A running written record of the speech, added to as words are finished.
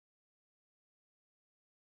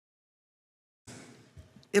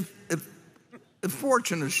if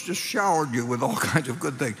fortune has just showered you with all kinds of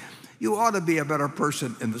good things, you ought to be a better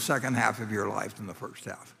person in the second half of your life than the first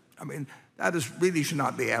half. I mean, that is really should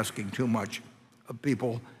not be asking too much of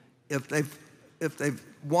people if they've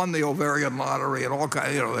won the ovarian lottery and all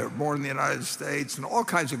kinds, they're born in the United States and all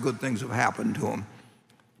kinds of good things have happened to them.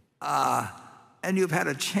 And you've had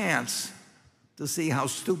a chance to see how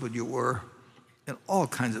stupid you were in all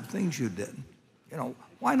kinds of things you did.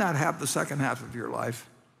 Why not have the second half of your life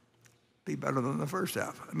be better than the first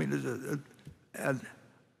half? I mean, and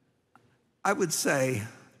I would say,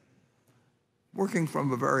 working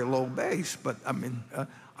from a very low base, but I mean,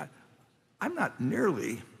 I'm not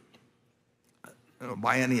nearly,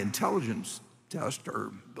 by any intelligence test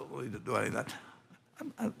or ability to do any of that,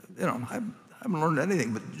 I haven't learned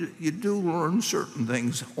anything, but you do learn certain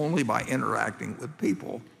things only by interacting with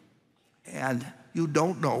people. And you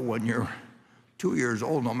don't know when you're 2 years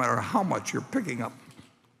old, no matter how much you're picking up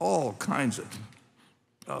all kinds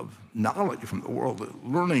of knowledge from the world. The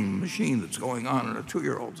learning machine that's going on in a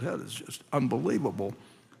 2-year-old's head is just unbelievable.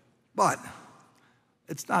 But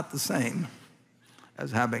it's not the same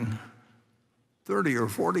as having 30 or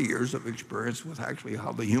 40 years of experience with actually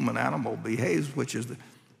how the human animal behaves, which is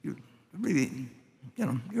you're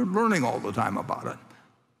learning all the time about it.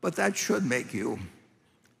 But that should make you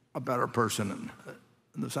a better person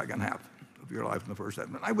in the second half of your life than the first half.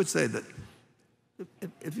 And I would say that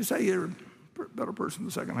if you say you're a better person in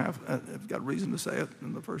the second half, if you've got reason to say it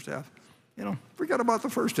in the first half, forget about the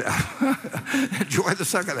first half. Enjoy the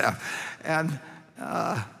second half. And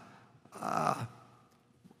I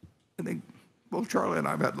think both Charlie and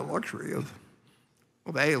I have had the luxury of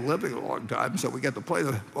living a long time, so we get to play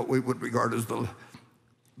what we would regard as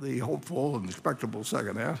the hopeful and expectable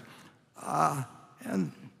second half.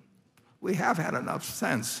 And we have had enough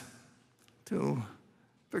sense to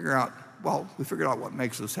figure out, we figured out what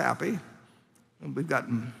makes us happy, and we've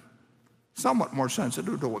gotten somewhat more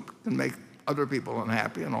sensitive to what can make other people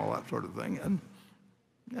unhappy and all that sort of thing.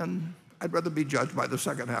 And I'd rather be judged by the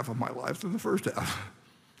second half of my life than the first half.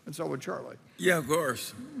 And so would Charlie. Yeah, of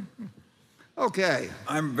course. Okay.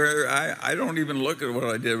 I don't even look at what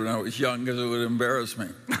I did when I was young because it would embarrass me.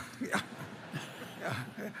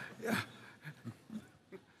 Yeah.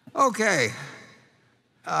 Okay.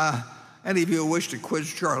 Any of you who wish to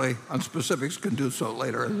quiz Charlie on specifics can do so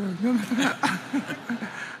later.